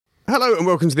Hello and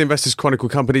welcome to the Investors Chronicle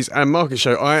Companies and Market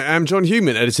Show. I am John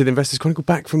Human, editor of the Investors Chronicle,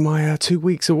 back from my 2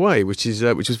 weeks away, which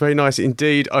was very nice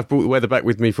indeed. I've brought the weather back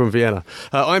with me from Vienna.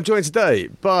 I'm joined today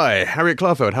by Harriet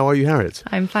Klarfeld. How are you, Harriet?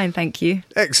 I'm fine, thank you.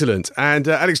 Excellent. And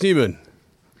Alex Newman.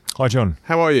 Hi, John.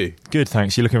 How are you? Good,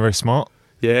 thanks. You're looking very smart.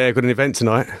 Yeah, I've got an event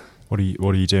tonight. What are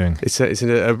you doing? It's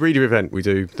a reader event. We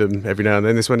do them every now and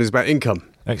then. This one is about income.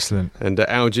 Excellent. And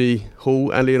Algie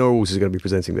Hall and Leonora Walls is going to be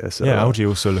presenting there. So, yeah, Algie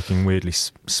also looking weirdly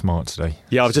smart today.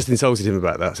 Yeah, I've just insulted him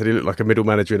about that. Said he looked like a middle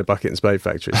manager in a bucket and spade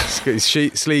factory. His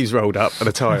sleeves rolled up and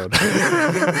a tie on.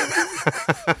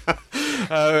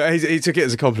 He took it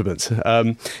as a compliment.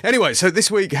 Anyway, so this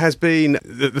week has been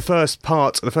the first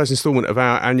instalment of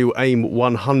our annual AIM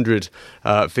 100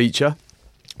 feature,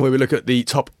 where we look at the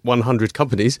top 100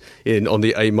 companies on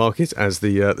the AIM market, as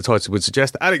the title would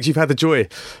suggest. Alex, you've had the joy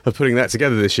of putting that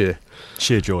together this year.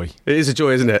 Sheer joy. It is a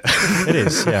joy, isn't it? It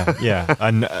is, yeah.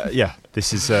 And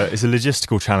this is it's a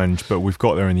logistical challenge, but we've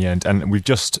got there in the end. And we've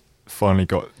just finally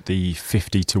got the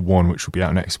 50 to 1, which will be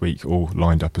out next week, all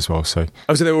lined up as well. So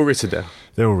they're all written down?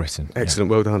 They're all written. Excellent,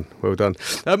 yeah. Well done.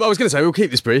 I was going to say, we'll keep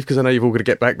this brief, because I know you've all got to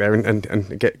get back there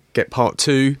and get part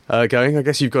 2 going. I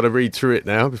guess you've got to read through it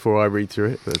now before I read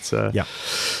through it, but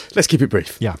let's keep it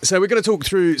brief. Yeah. So we're going to talk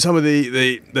through some of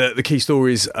the key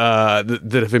stories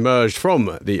that have emerged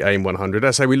from the AIM 100.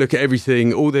 I say we look at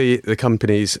everything, all the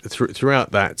companies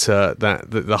throughout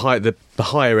the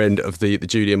higher end of the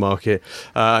junior market,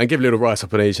 and give a little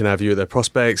write-up on each and our view of their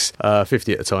prospects,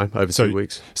 50 at a time, over 2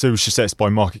 weeks. So we should say it's by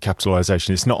market capitalisation.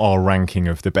 It's not our ranking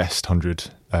of the best 100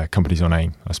 companies on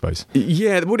AIM, I suppose.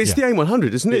 Yeah, well, it's the AIM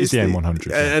 100, isn't it? It's the AIM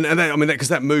 100. And because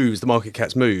that moves, the market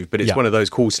caps move, but it's one of those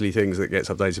quarterly things that gets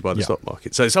updated by the stock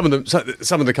market. So some of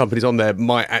the companies on there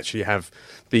might actually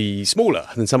be smaller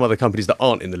than some other companies that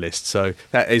aren't in the list. So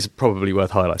that is probably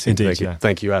worth highlighting. Indeed,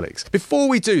 Thank you, Alex. Before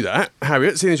we do that,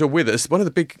 Harriet, seeing as you're with us, one of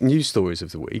the big news stories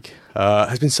of the week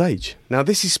has been Sage. Now,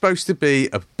 this is supposed to be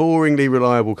a boringly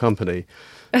reliable company,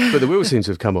 but the wheels seem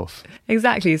to have come off.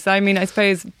 Exactly. So, I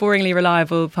suppose boringly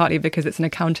reliable, partly because it's an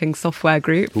accounting software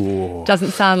group. Ooh.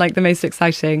 Doesn't sound like the most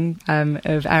exciting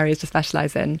of areas to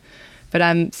specialise in.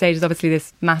 But Sage is obviously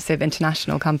this massive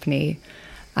international company.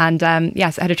 And it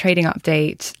had a trading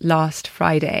update last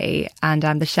Friday, and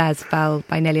the shares fell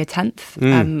by nearly a tenth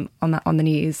on the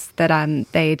news that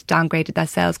they'd downgraded their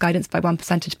sales guidance by 1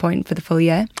 percentage point for the full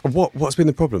year. What's been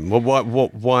the problem?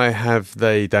 Why have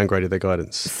they downgraded their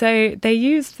guidance? So they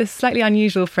used this slightly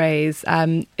unusual phrase,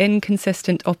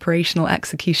 inconsistent operational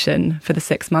execution for the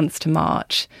 6 months to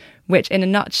March, which in a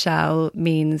nutshell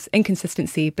means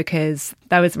inconsistency because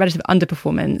there was relative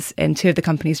underperformance in 2 of the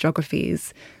company's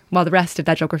geographies, while the rest of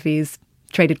their geographies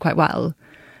traded quite well.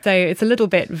 So it's a little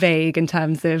bit vague in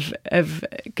terms of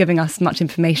giving us much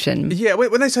information. Yeah,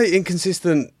 when they say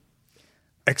inconsistent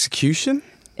execution?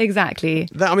 Exactly.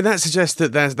 That suggests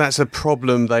that that's a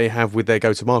problem they have with their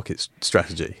go-to-market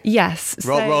strategy. Yes.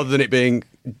 Rather than it being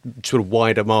sort of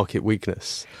wider market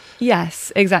weakness.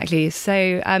 Yes, exactly.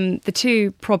 So the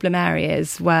 2 problem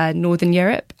areas were Northern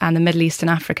Europe and the Middle East and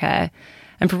Africa.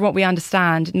 And from what we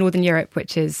understand, Northern Europe,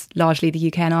 which is largely the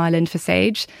UK and Ireland for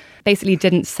Sage, basically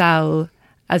didn't sell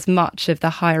as much of the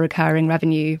higher recurring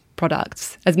revenue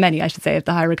products, as many, I should say, of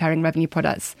the higher recurring revenue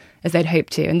products as they'd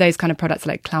hoped to. And those kind of products are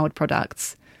like cloud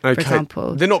products, for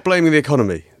example. They're not blaming the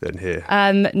economy then here?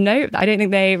 No, I don't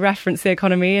think they reference the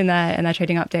economy in their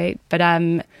trading update. But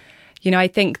I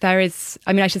think there is,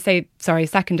 I should say,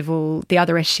 second of all, the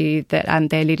other issue that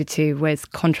they alluded to was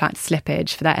contract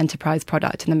slippage for their enterprise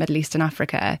product in the Middle East and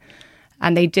Africa.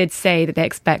 And they did say that they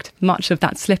expect much of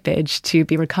that slippage to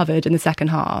be recovered in the second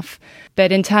half.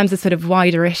 But in terms of sort of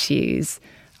wider issues,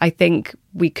 I think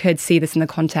we could see this in the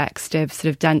context of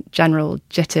sort of general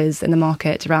jitters in the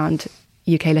market around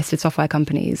UK-listed software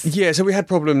companies. Yeah, so we had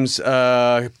problems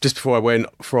just before I went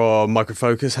from Micro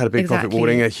Focus, had a big profit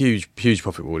warning, a huge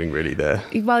profit warning really there.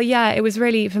 Well, yeah, it was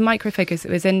really, for Micro Focus,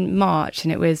 it was in March,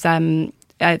 and it was,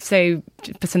 so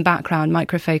for some background,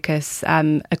 Micro Focus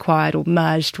acquired or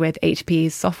merged with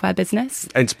HP's software business.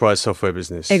 Enterprise software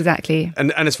business. Exactly.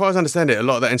 And as far as I understand it, a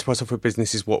lot of that enterprise software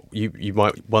business is what you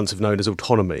might once have known as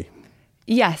Autonomy.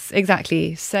 Yes,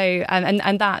 exactly. So,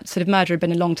 and that sort of merger had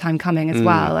been a long time coming as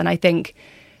well. And I think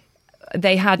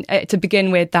they had, to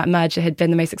begin with, that merger had been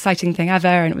the most exciting thing ever.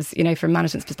 And it was, from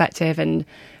management's perspective, and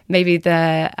maybe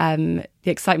the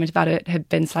excitement about it had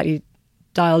been slightly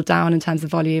dialed down in terms of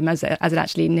volume as it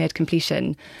actually neared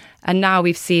completion. And now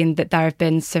we've seen that there have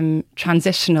been some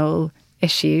transitional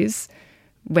issues,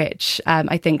 which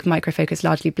I think Micro Focus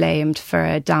largely blamed for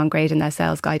a downgrade in their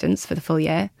sales guidance for the full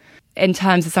year. In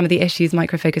terms of some of the issues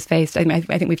Micro Focus faced, I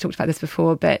think we've talked about this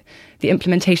before, but the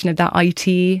implementation of that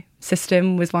IT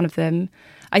system was one of them.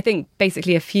 I think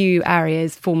basically a few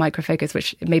areas for Micro Focus,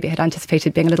 which maybe had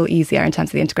anticipated being a little easier in terms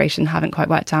of the integration, haven't quite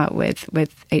worked out with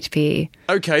HPE.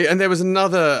 Okay, and there was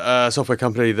another software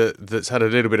company that's had a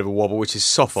little bit of a wobble, which is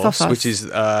Sophos. Which is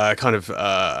kind of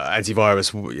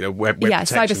antivirus, web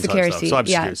protection cybersecurity.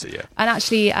 Cybersecurity, yeah. And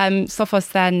actually,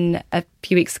 Sophos then a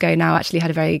few weeks ago now actually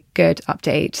had a very good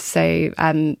update. So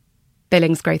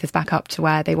billings growth is back up to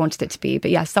where they wanted it to be. But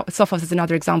yeah, Sophos is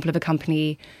another example of a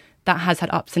company that has had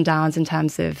ups and downs in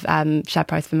terms of share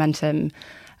price momentum. And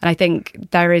I think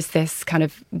there is this kind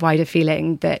of wider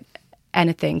feeling that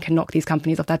anything can knock these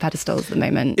companies off their pedestals at the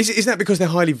moment. Is that because they're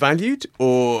highly valued?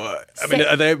 Or,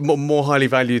 are they more highly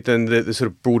valued than the sort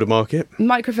of broader market?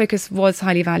 Micro Focus was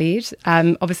highly valued.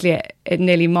 Obviously, it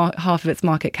nearly half of its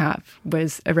market cap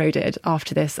was eroded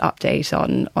after this update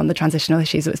on the transitional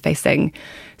issues it was facing.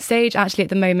 Sage, actually,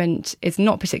 at the moment, is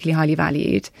not particularly highly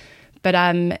valued. But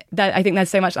I think there's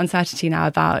so much uncertainty now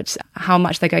about how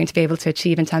much they're going to be able to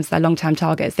achieve in terms of their long-term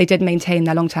targets. They did maintain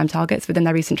their long-term targets within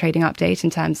their recent trading update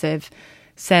in terms of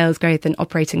sales growth and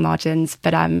operating margins.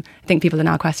 But I think people are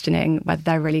now questioning whether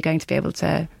they're really going to be able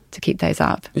to keep those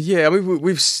up. Yeah, I mean,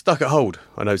 we've stuck at hold,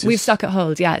 I noticed. We've stuck at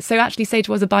hold, yeah. So actually, Sage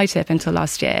was a buy tip until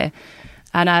last year.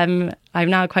 And I'm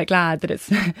now quite glad that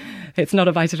it's not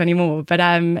a buy tip anymore. But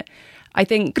I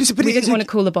think we didn't want to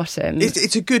call the bottom.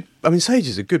 It's a good... I mean, Sage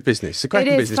is a good business. It's a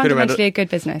cracking business. It is fundamentally a good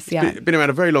business, yeah. Been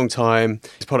around a very long time.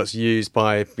 Its products are used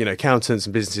by accountants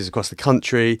and businesses across the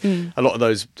country. A lot of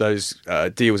those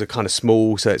deals are kind of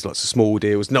small, so it's lots of small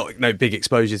deals, no big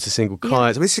exposure to single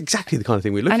clients. I mean, it's exactly the kind of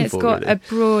thing we're looking for. And it's got a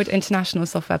broad international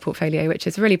software portfolio, which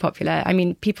is really popular. I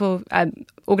mean, people...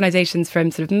 organisations from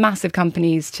sort of massive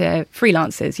companies to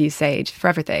freelancers use Sage for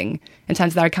everything in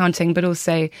terms of their accounting, but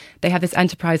also they have this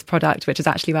enterprise product, which is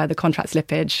actually where the contract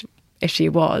slippage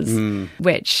issue was,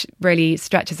 which really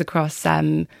stretches across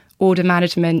order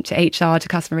management to HR to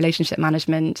customer relationship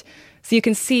management. So you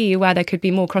can see where there could be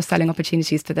more cross-selling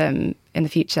opportunities for them in the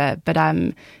future. But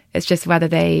it's just whether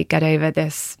they get over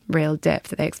this real dip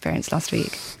that they experienced last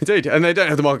week. Indeed, and they don't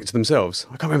have the market to themselves.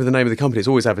 I can't remember the name of the company. It's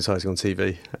always advertising on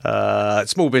TV.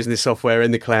 Small business software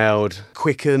in the cloud.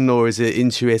 Quicken, or is it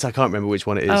Intuit? I can't remember which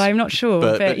one it is. Oh, I'm not sure.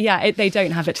 But they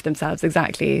don't have it to themselves,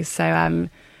 exactly. So...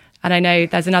 and I know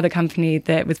there's another company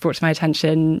that was brought to my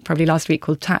attention probably last week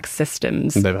called Tax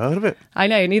Systems. Never heard of it. I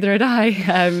know, neither had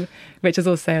I, which is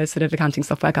also a sort of accounting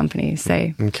software company.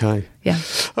 So, okay. Yeah.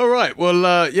 All right.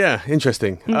 Well,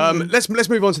 interesting. Let's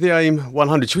move on to the AIM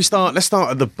 100. Let's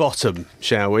start at the bottom,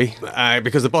 shall we?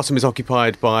 Because the bottom is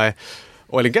occupied by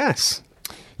oil and gas.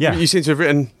 Yeah. You seem to have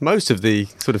written most of the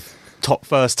sort of top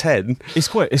first 10. It's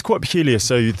quite peculiar.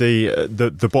 So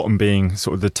the bottom being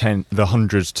sort of the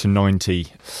 100 to 90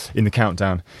 in the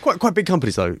countdown. Quite big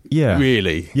companies though. Yeah,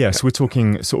 really. Yeah, so we're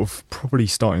talking sort of probably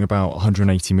starting about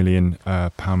 180 million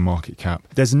pound market cap.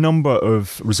 There's a number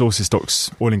of resources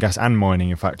stocks, oil and gas and mining,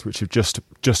 in fact, which have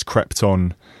just crept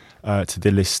on to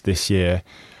the list this year.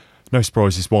 No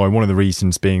surprises why. One of the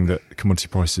reasons being that commodity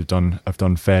prices have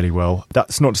done fairly well.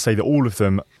 That's not to say that all of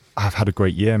them have had a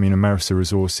great year. I mean, Amerisa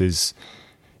Resources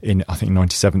in, I think,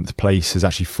 97th place has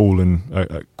actually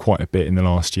fallen quite a bit in the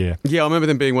last year. Yeah, I remember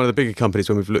them being one of the bigger companies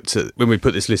when we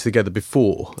put this list together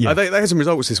before. Yeah. They had some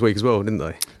results this week as well, didn't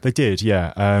they? They did,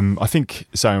 yeah. I think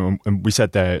so. And we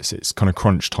said there it's kind of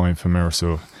crunch time for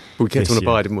Amerisa. But we kept on a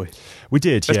buy, didn't we? We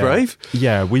did. That's brave.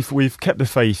 Yeah, we've kept the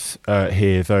faith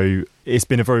here, though. It's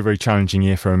been a very, very challenging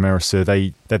year for Amerisa.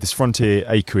 They're this frontier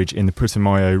acreage in the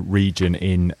Putumayo region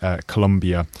in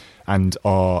Colombia, and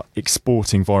are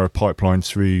exporting via a pipeline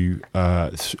through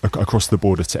across the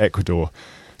border to Ecuador.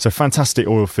 So fantastic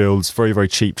oil fields, very, very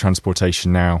cheap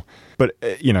transportation now. But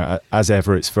as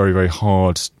ever, it's very, very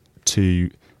hard to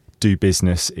do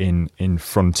business in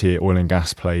frontier oil and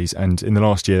gas plays. And in the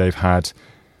last year, they've had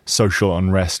social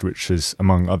unrest, which has,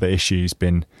 among other issues,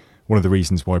 been one of the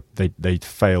reasons why they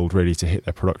failed really to hit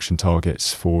their production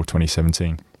targets for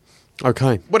 2017.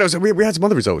 Okay. What else? We had some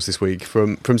other results this week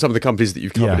from some of the companies that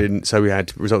you've covered in. So we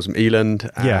had results from Eland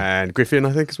and Griffin,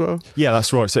 I think, as well. Yeah,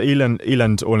 that's right. So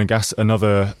Eland Oil and Gas,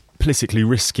 another politically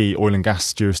risky oil and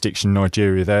gas jurisdiction,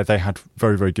 Nigeria, there. They had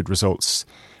very, very good results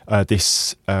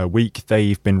this week.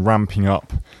 They've been ramping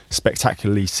up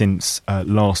spectacularly since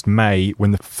last May,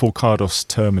 when the Forcados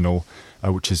terminal,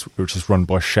 which is run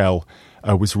by Shell,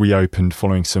 was reopened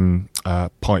following some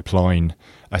pipeline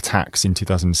attacks in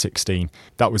 2016.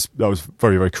 That was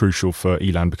very, very crucial for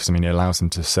Eland, because it allows them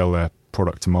to sell their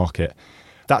product to market.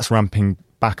 That's ramping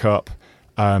back up.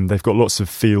 They've got lots of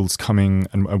fields coming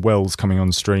and wells coming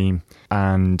on stream,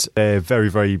 and they're very,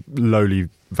 very lowly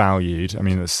valued.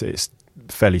 It's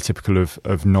fairly typical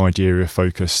of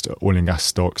Nigeria-focused oil and gas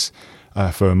stocks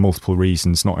for multiple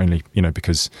reasons. Not only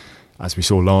because, as we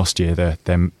saw last year,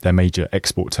 their major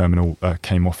export terminal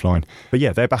came offline, but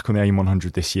yeah, they're back on the AIM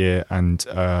 100 this year, and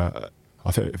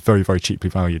I think very, very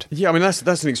cheaply valued. Yeah, I mean that's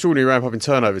an extraordinary ramp up in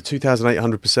turnover,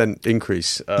 2,800%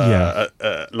 increase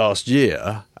last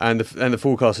year, and the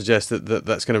forecast suggests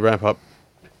that's going to ramp up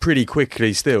pretty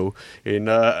quickly still in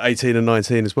 18 and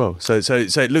 19 as well. So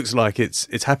it looks like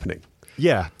it's happening.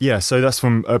 Yeah. So that's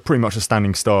from pretty much a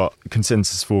standing start.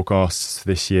 Consensus forecasts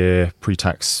this year,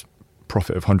 pre-tax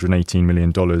profit of $118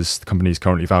 million. The company is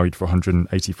currently valued for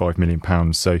 £185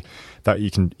 million. So that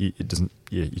you can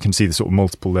see the sort of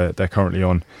multiple they're currently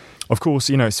on. Of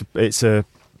course, it's a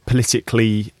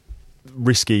politically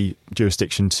risky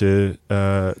jurisdiction to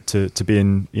be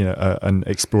in, an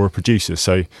explorer producer.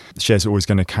 So the shares are always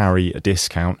going to carry a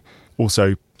discount.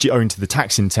 Also, owing to the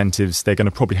tax incentives, they're going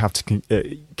to probably have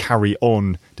to carry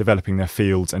on developing their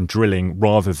fields and drilling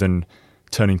rather than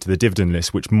turning to the dividend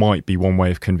list, which might be one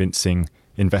way of convincing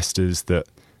investors that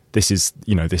this is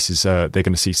they're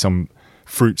going to see some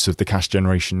fruits of the cash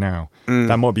generation now.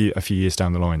 That might be a few years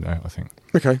down the line, though, I think.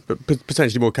 Okay, but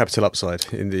potentially more capital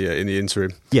upside in the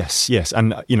interim. Yes,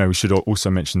 and we should also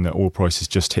mention that oil prices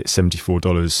just hit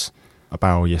 $74 a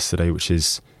barrel yesterday, which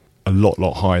is a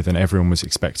lot higher than everyone was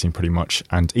expecting, pretty much.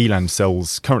 And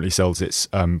Eland currently sells its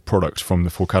product from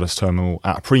the Forcados terminal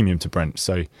at a premium to Brent.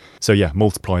 So yeah,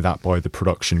 multiply that by the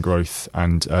production growth,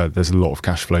 and there's a lot of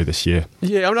cash flow this year.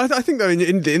 Yeah, I mean, I think though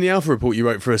in the Alpha report you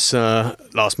wrote for us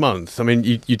last month, I mean,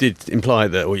 you did imply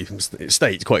that, or you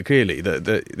state quite clearly that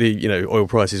the oil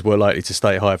prices were likely to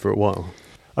stay high for a while.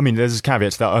 I mean, there's a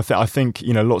caveat to that. I think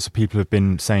lots of people have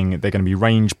been saying that they're going to be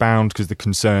range bound, because the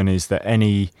concern is that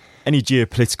any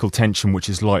geopolitical tension which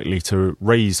is likely to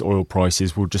raise oil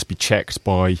prices will just be checked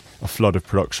by a flood of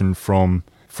production from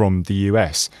the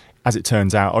US. As it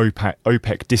turns out,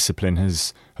 OPEC discipline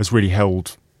has really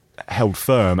held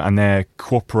firm, and their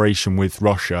cooperation with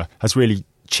Russia has really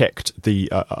checked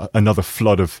another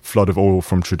flood of oil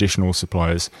from traditional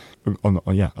suppliers.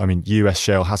 I mean, US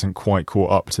shale hasn't quite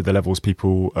caught up to the levels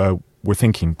people were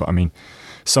thinking, but I mean,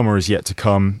 summer is yet to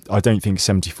come. I don't think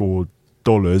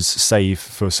 $74, save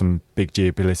for some big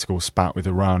geopolitical spat with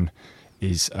Iran,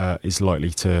 is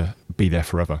likely to be there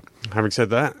forever. Having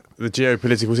said that, the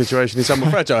geopolitical situation is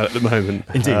somewhat fragile at the moment.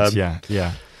 Indeed,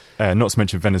 yeah. Not to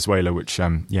mention Venezuela, which,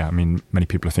 many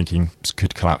people are thinking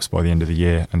could collapse by the end of the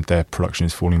year, and their production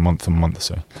is falling month on month.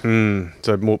 So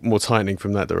more tightening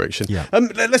from that direction. Yeah.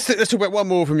 Let's talk about one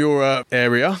more from your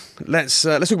area. Let's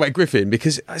talk about Griffin,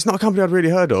 because it's not a company I'd really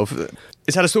heard of.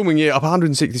 It's had a storming year, up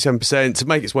 167% to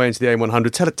make its way into the AIM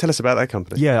 100. Tell us about that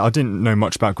company. Yeah, I didn't know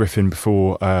much about Griffin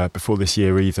before this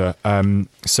year either.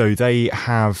 So they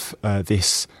have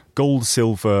this gold,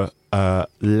 silver,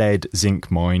 lead, zinc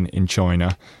mine in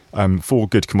China. 4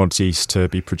 good commodities to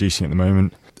be producing at the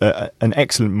moment. An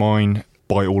excellent mine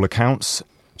by all accounts.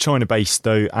 China-based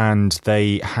though, and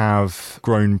they have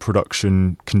grown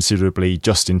production considerably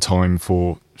just in time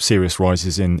for serious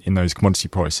rises in those commodity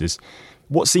prices.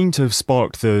 What seemed to have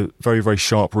sparked the very, very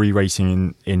sharp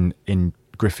re-rating in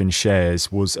Griffin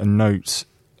shares was a note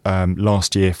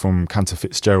last year from Cantor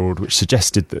Fitzgerald, which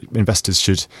suggested that investors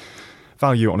should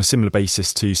value on a similar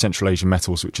basis to Central Asian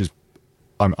Metals, which is,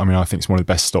 I think it's one of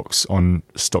the best stocks on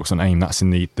AIM. That's in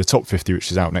the top 50,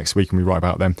 which is out next week, and we write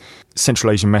about them.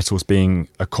 Central Asian Metals being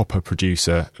a copper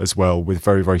producer as well, with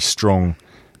very, very strong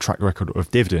track record of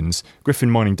dividends. Griffin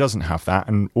Mining doesn't have that,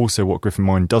 and also what Griffin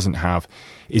Mine doesn't have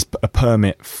is a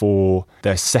permit for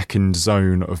their second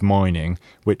zone of mining,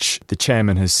 which the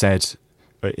chairman has said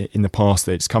in the past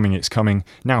that it's coming.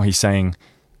 Now he's saying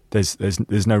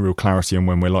there's no real clarity on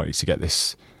when we're likely to get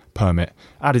this permit.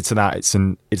 Added to that, it's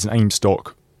an AIM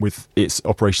stock with its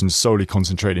operations solely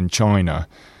concentrated in China.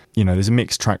 There's a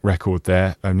mixed track record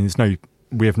there. I mean,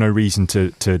 we have no reason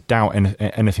to doubt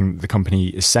anything that the company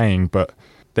is saying, but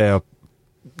they are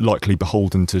likely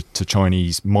beholden to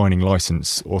Chinese mining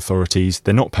license authorities.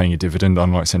 They're not paying a dividend,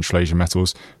 unlike Central Asian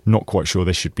Metals. Not quite sure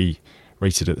they should be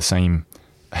rated at the same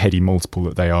heady multiple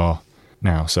that they are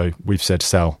now. So we've said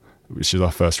sell, which is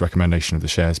our first recommendation of the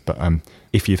shares. But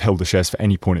if you've held the shares for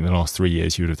any point in the last 3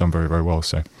 years, you would have done very, very well.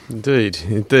 So, indeed.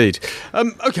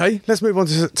 Okay, let's move on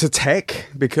to tech,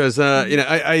 because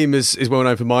AIM is well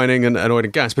known for mining and oil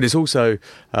and gas, but it's also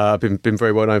been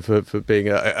very well known for being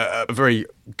a very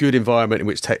good environment in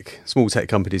which small tech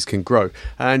companies can grow,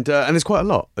 and there's quite a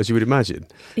lot, as you would imagine.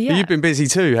 Yeah. But you've been busy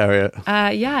too, Harriet.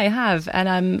 Yeah, I have,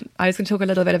 and I was going to talk a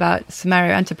little bit about Sumerio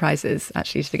Enterprises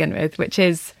actually to begin with, which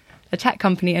is a tech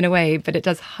company in a way, but it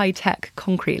does high-tech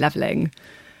concrete levelling,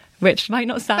 which might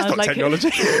not sound That's not like technology.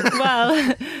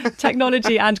 Well,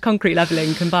 technology and concrete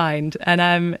levelling combined.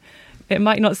 And it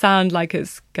might not sound like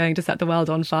it's going to set the world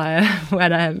on fire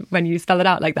when you spell it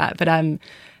out like that. But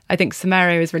I think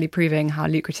Somero is really proving how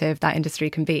lucrative that industry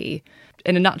can be.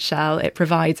 In a nutshell, it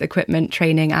provides equipment,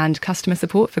 training and customer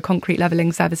support for concrete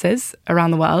levelling services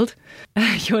around the world.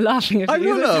 You're laughing at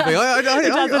me. I'm not laughing. It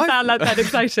doesn't sound like that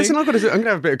exciting. Listen, I'm going to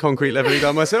have a bit of concrete levelling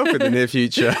done myself in the near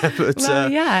future. But,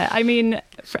 well, yeah. I mean,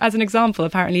 as an example,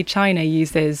 apparently China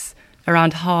uses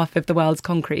around half of the world's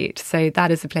concrete. So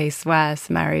that is a place where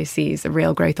Somero sees a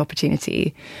real growth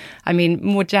opportunity. I mean,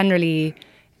 more generally,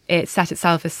 it set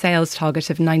itself a sales target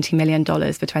of $90 million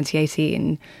for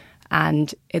 2018.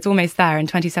 And it's almost there. In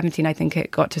 2017, I think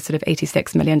it got to sort of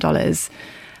 $86 million.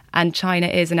 And China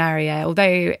is an area,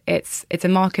 although it's a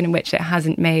market in which it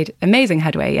hasn't made amazing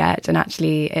headway yet, and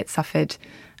actually it suffered,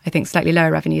 I think, slightly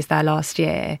lower revenues there last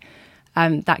year.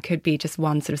 That could be just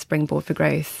one sort of springboard for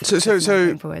growth. So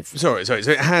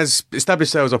it has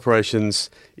established sales operations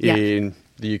in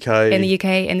the UK,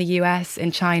 in the US,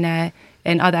 in China,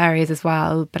 in other areas as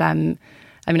well. But I'm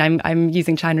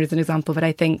using China as an example, but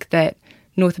I think that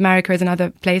North America is another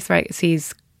place where it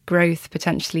sees growth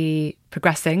potentially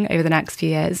progressing over the next few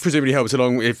years. Presumably helps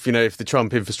along if the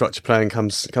Trump infrastructure plan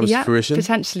comes to fruition.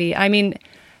 Potentially. I mean,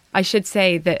 I should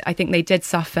say that I think they did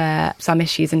suffer some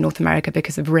issues in North America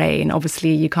because of rain.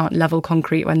 Obviously, you can't level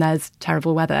concrete when there's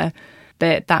terrible weather.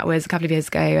 But that was a couple of years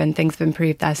ago, and things have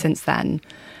improved there since then.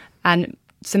 And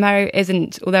Somero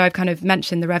isn't, although I've kind of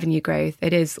mentioned the revenue growth,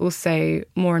 it is also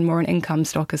more and more an income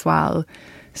stock as well.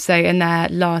 So in their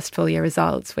last full year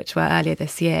results, which were earlier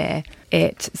this year,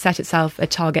 it set itself a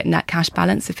target net cash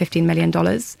balance of $15 million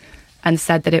and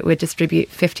said that it would distribute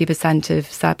 50% of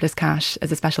surplus cash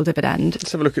as a special dividend.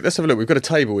 Let's have a look. We've got a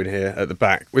table in here at the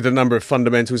back with a number of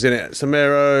fundamentals in it.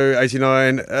 Somero,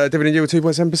 89, dividend yield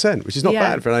 2.7%, which is not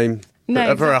bad for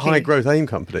a high growth AIM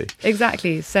company.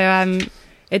 Exactly. So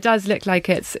it does look like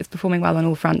it's performing well on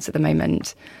all fronts at the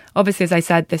moment. Obviously, as I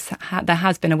said, there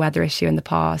has been a weather issue in the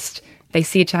past. They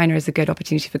see China as a good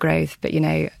opportunity for growth, but,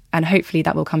 and hopefully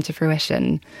that will come to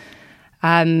fruition.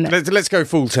 Let's go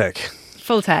full tech.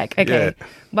 Full tech, okay. Yeah.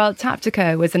 Well,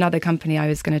 Taptica was another company I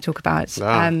was going to talk about.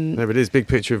 There it is, big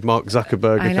picture of Mark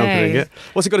Zuckerberg accompanying it.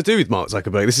 What's it got to do with Mark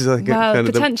Zuckerberg? This is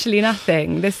potentially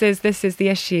nothing. This is the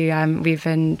issue we've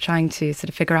been trying to sort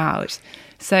of figure out.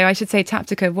 So I should say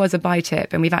Taptica was a buy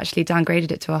tip, and we've actually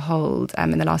downgraded it to a hold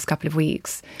in the last couple of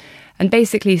weeks. And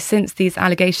basically, since these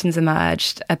allegations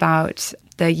emerged about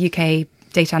the UK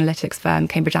data analytics firm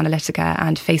Cambridge Analytica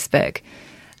and Facebook,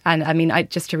 and I mean,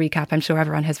 just to recap, I'm sure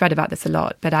everyone has read about this a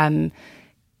lot, but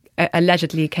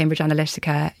allegedly Cambridge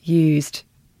Analytica used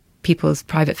people's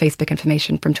private Facebook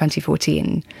information from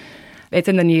 2014. It's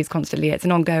in the news constantly. It's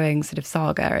an ongoing sort of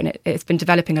saga, and it's been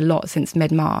developing a lot since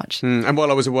mid-March. And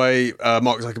while I was away,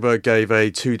 Mark Zuckerberg gave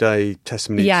a 2-day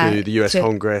testimony to the US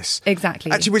Congress. Exactly.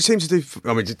 Actually, which seems to do,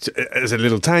 as a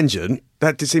little tangent,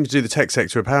 that seems to do the tech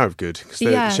sector a power of good, because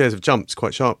the shares have jumped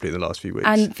quite sharply in the last few weeks.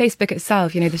 And Facebook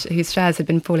itself, whose shares had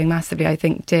been falling massively, I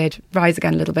think did rise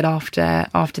again a little bit after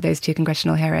those two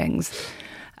congressional hearings.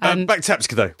 Back to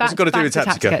Taptica, though. What's it got to do with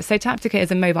Taptica? So Taptica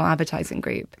is a mobile advertising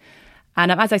group. And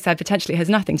as I said, potentially it has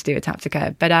nothing to do with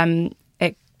Taptica, but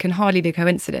it can hardly be a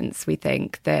coincidence, we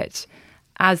think, that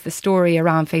as the story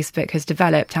around Facebook has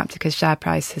developed, Taptica's share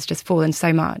price has just fallen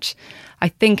so much. I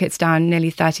think it's down nearly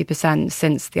 30%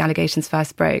 since the allegations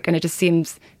first broke, and it just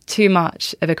seems too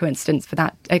much of a coincidence for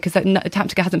that, because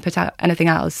Taptica hasn't put out anything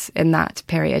else in that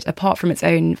period, apart from its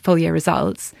own full-year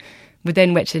results,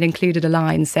 within which it included a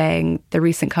line saying the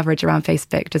recent coverage around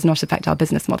Facebook does not affect our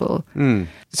business model.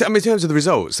 So, in terms of the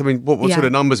results, what sort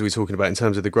of numbers are we talking about in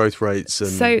terms of the growth rates?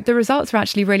 So the results were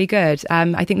actually really good.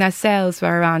 I think their sales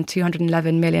were around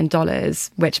 $211 million,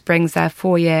 which brings their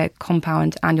 4-year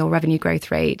compound annual revenue growth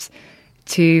rate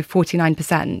to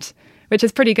 49%. Which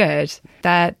is pretty good.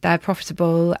 They're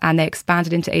profitable, and they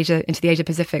expanded into the Asia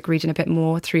Pacific region a bit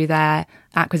more through their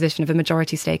acquisition of a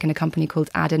majority stake in a company called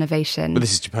Ad Innovation. But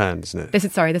this is Japan, isn't it? This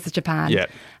is Japan. Yeah.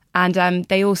 And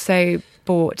they also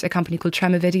bought a company called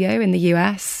Tremor Video in the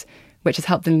US, which has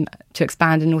helped them to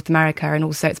expand in North America, and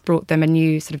also it's brought them a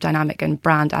new sort of dynamic in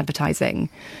brand advertising.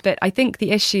 But I think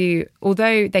the issue,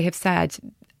 although they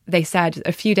said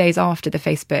a few days after the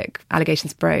Facebook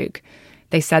allegations broke,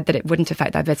 they said that it wouldn't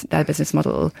affect their business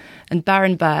model. And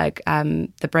Berenberg,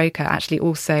 the broker, actually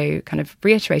also kind of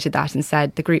reiterated that and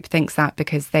said the group thinks that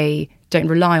because they don't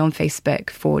rely on Facebook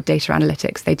for data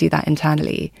analytics, they do that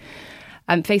internally.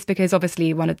 Facebook is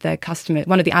obviously one of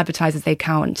the advertisers they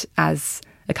count as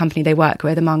a company they work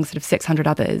with among sort of 600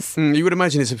 others. You would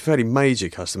imagine it's a fairly major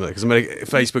customer, because I mean,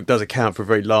 Facebook does account for a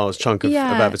very large chunk of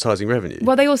advertising revenue.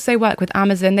 Well, they also work with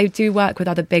Amazon. They do work with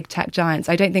other big tech giants.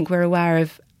 I don't think we're aware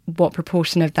of what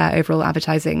proportion of their overall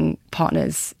advertising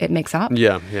partners it makes up.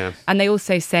 Yeah. And they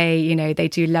also say, you know, they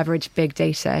do leverage big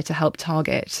data to help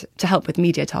with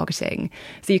media targeting.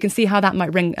 So you can see how that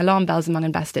might ring alarm bells among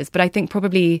investors. But I think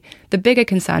probably the bigger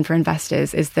concern for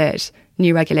investors is that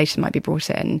new regulation might be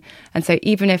brought in. And so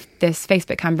even if this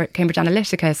Facebook Cambridge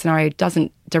Analytica scenario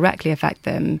doesn't directly affect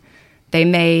them, they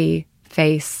may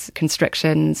face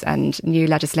constrictions and new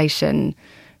legislation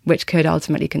which could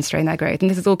ultimately constrain their growth. And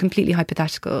this is all completely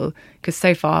hypothetical, because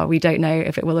so far we don't know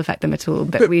if it will affect them at all,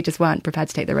 but we just weren't prepared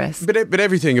to take the risk. But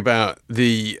everything about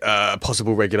the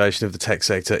possible regulation of the tech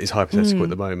sector is hypothetical at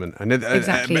the moment. And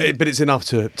Exactly. But it's enough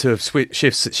to have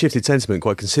shifted sentiment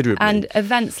quite considerably. And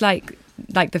events like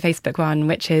the Facebook one,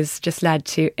 which has just led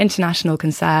to international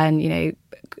concern, you know,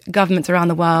 governments around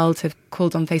the world have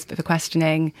called on Facebook for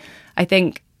questioning. I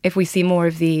think if we see more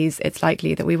of these, it's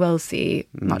likely that we will see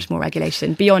much more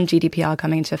regulation beyond GDPR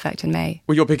coming into effect in May.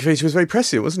 Well, your big feature was very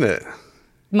prescient, wasn't it?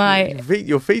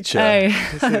 Your feature,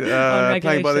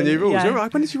 playing by the new rules. Yeah. You're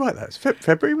right. When did you write that?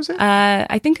 February, was it?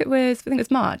 I think it was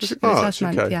March. Was it March? Last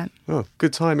month, yeah. Oh,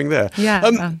 good timing there.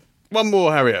 Yeah. One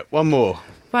more, Harriet. One more.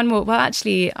 Well,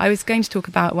 actually, I was going to talk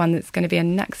about one that's going to be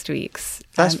in next week's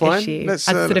That's fine. issue Let's,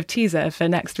 as a sort of teaser for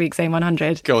next week's AIM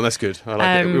 100. Go on, that's good. I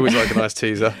like it. We always like a nice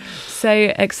teaser. So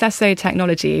Accesso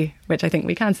Technology, which I think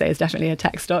we can say is definitely a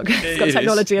tech stock. It's got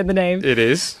technology in the name. It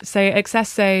is. So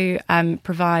Accesso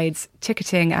provides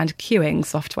ticketing and queuing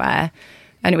software.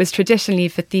 And it was traditionally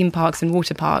for theme parks and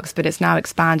water parks, but it's now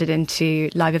expanded into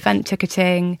live event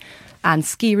ticketing and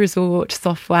ski resort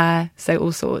software, so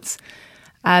all sorts.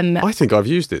 I think I've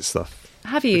used this stuff.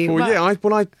 Have you? Before. Yeah,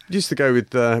 I used to go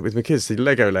with my kids to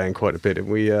Legoland quite a bit, and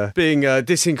we, being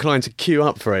disinclined to queue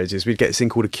up for ages, we'd get this thing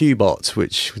called a queue bot,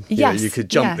 which you could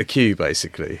jump the queue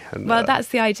basically. And, that's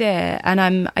the idea,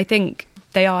 and I think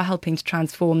they are helping to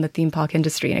transform the theme park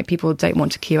industry. You know, people don't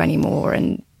want to queue anymore,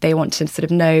 and they want to sort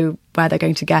of know where they're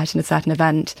going to get in a certain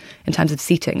event in terms of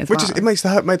seating as well. It made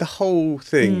the whole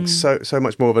thing so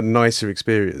much more of a nicer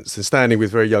experience than standing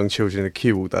with very young children in a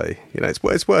queue all day. You know,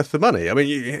 it's worth the money. I mean,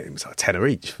 it was like £10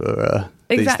 each for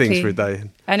these things for a day,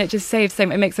 and it just saves it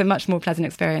makes a much more pleasant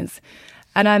experience.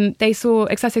 And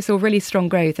Accesso saw really strong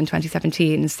growth in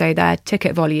 2017, so their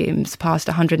ticket volumes passed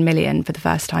 100 million for the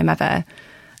first time ever.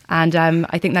 And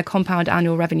I think their compound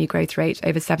annual revenue growth rate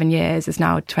over 7 years is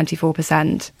now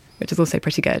 24%, which is also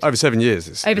pretty good. Over 7 years.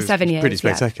 It's pretty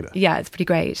spectacular. Yeah, it's pretty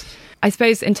great. I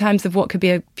suppose in terms of what could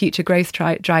be a future growth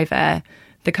driver,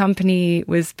 the company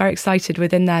was very excited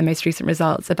within their most recent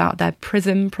results about their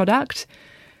Prism product,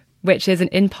 which is an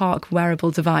in-park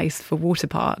wearable device for water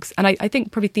parks. And I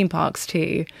think probably theme parks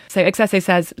too. So Accesso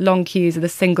says long queues are the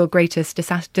single greatest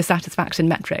dissatisfaction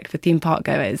metric for theme park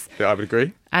goers. Yeah, I would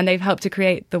agree. And they've helped to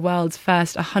create the world's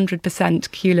first 100%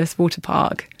 queueless water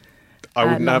park. I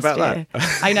wouldn't know about year.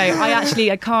 that. I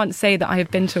know. I can't say that I have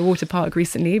been to a water park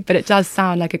recently, but it does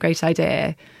sound like a great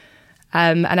idea.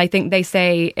 And I think they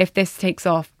say if this takes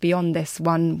off beyond this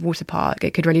one water park,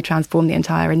 it could really transform the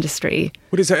entire industry.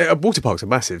 Water parks are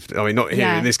massive. I mean, not here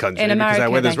in this country, in America, because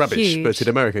our weather's they're rubbish, huge. but in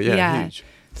America, huge.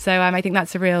 So I think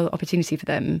that's a real opportunity for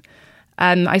them.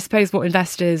 I suppose what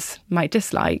investors might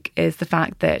dislike is the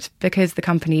fact that because the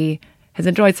company has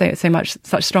enjoyed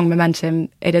such strong momentum,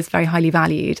 it is very highly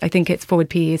valued. I think its forward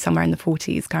PE is somewhere in the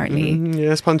 40s currently.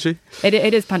 Yeah, it's punchy. It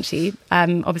is punchy.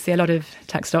 Obviously, a lot of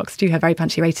tech stocks do have very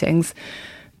punchy ratings.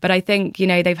 But I think,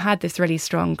 they've had this really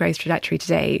strong growth trajectory to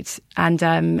date.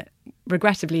 And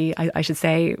regrettably, I should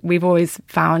say, we've always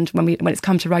found when it's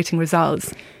come to writing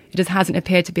results, it just hasn't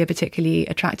appeared to be a particularly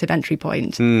attractive entry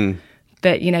point.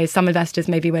 But, some investors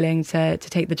may be willing to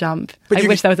take the jump. I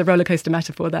wish there was a roller coaster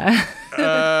metaphor there.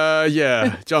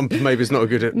 Yeah, jump maybe is not a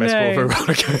good metaphor for a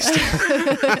roller coaster.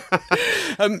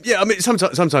 I mean,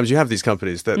 sometimes you have these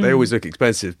companies that they always look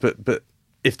expensive, but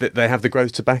if they have the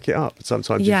growth to back it up,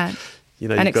 sometimes and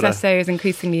Accesso is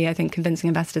increasingly, I think, convincing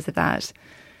investors of that.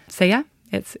 So yeah.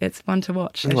 It's one to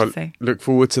watch, I should say. Look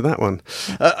forward to that one.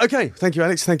 Okay, thank you,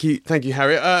 Alex. Thank you,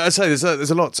 Harriet. I say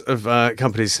there's a lot of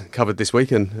companies covered this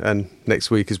week and next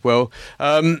week as well.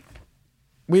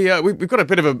 We've got a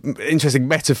bit of an interesting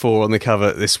metaphor on the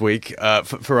cover this week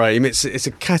for AIM. It's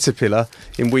a caterpillar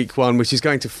in week 1, which is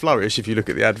going to flourish, if you look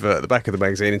at the advert at the back of the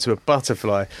magazine, into a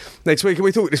butterfly next week. And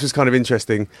we thought this was kind of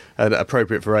interesting and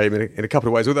appropriate for AIM in a couple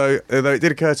of ways, although it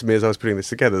did occur to me as I was putting this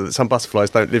together that some butterflies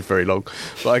don't live very long.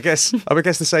 But I guess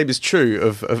the same is true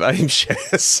of AIM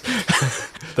shares.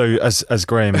 Though, as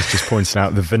Graham has just pointed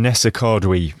out, the Vanessa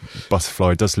Cardui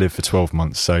butterfly does live for 12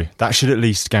 months, so that should at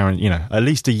least guarantee, at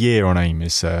least a year on AIM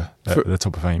is at the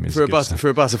top of AIM. Is for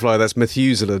a butterfly, that's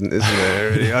Methuselah, isn't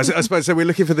it? Really? I suppose so. We're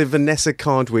looking for the Vanessa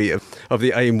Cardui of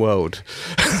the AIM world.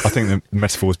 I think the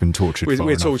metaphor's been tortured.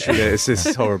 We're torturing it. This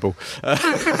is horrible.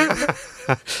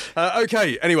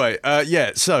 Okay. Anyway,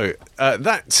 So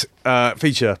that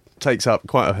feature takes up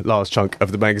quite a large chunk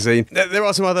of the magazine. There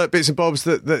are some other bits and bobs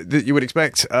that you would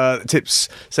expect. Tips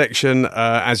section,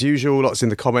 as usual, lots in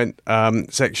the comment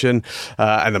section,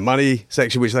 and the money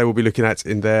section, which they will be looking at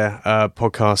in their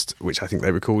podcast, which I think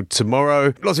they record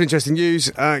tomorrow. Lots of interesting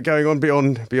news going on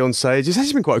beyond Sage. It's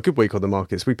actually been quite a good week on the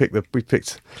markets. We picked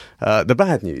the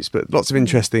bad news, but lots of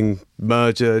interesting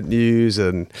merger news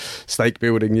and stake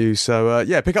building news. So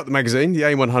pick up the magazine, the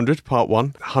AIM 100 Part 1,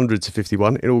 100 to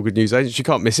 51 in all good news agents. You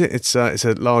can't miss it. It's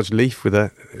a large leaf with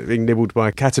being nibbled by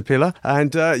a caterpillar.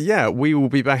 And we will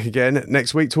be back again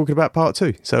next week talking about Part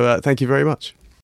 2. So thank you very much.